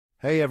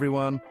Hey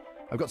everyone,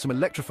 I've got some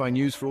electrifying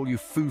news for all you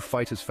Foo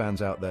Fighters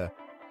fans out there.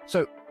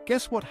 So,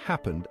 guess what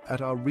happened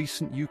at our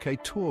recent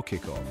UK tour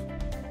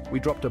kickoff? We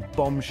dropped a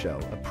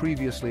bombshell, a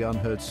previously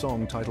unheard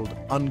song titled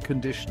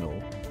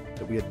Unconditional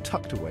that we had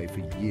tucked away for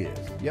years.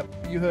 Yep,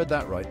 you heard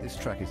that right, this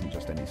track isn't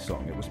just any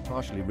song. It was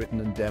partially written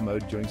and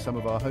demoed during some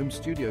of our home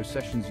studio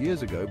sessions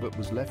years ago, but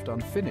was left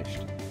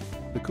unfinished.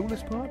 The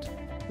coolest part?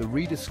 The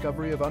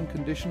rediscovery of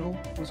Unconditional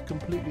was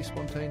completely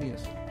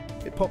spontaneous.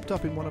 It popped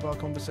up in one of our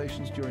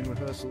conversations during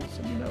rehearsals,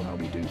 and you know how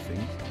we do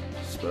things.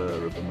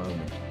 Spur of the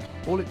moment.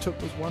 All it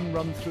took was one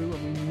run through,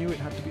 and we knew it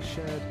had to be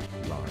shared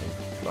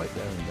live, right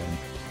there and then,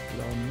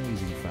 with our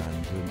amazing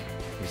fans. And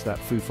it's that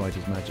Foo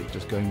Fighters magic,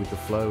 just going with the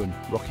flow and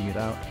rocking it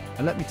out.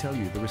 And let me tell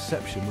you, the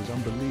reception was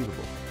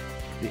unbelievable.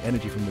 The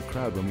energy from the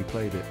crowd when we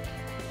played it,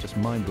 just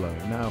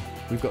mind-blowing. Now,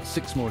 we've got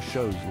 6 more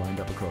shows lined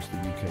up across the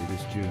UK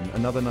this June.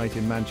 Another night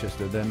in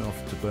Manchester, then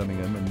off to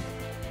Birmingham, and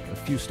a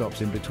few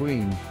stops in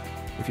between.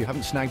 If you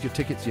haven't snagged your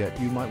tickets yet,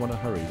 you might want to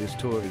hurry. This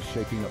tour is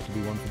shaping up to be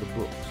one for the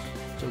books.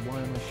 So why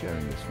am I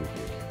sharing this with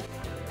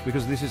you?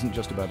 Because this isn't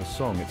just about a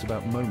song, it's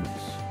about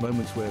moments.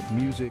 Moments where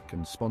music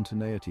and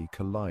spontaneity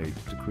collide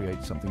to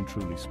create something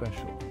truly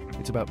special.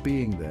 It's about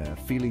being there,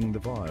 feeling the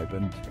vibe,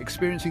 and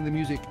experiencing the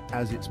music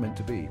as it's meant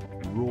to be,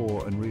 raw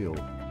and real.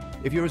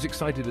 If you're as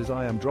excited as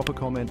I am, drop a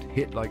comment,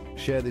 hit like,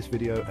 share this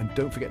video, and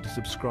don't forget to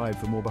subscribe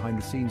for more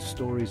behind-the-scenes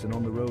stories and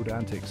on-the-road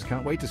antics.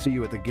 Can't wait to see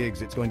you at the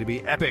gigs. It's going to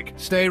be epic.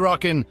 Stay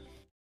rockin'!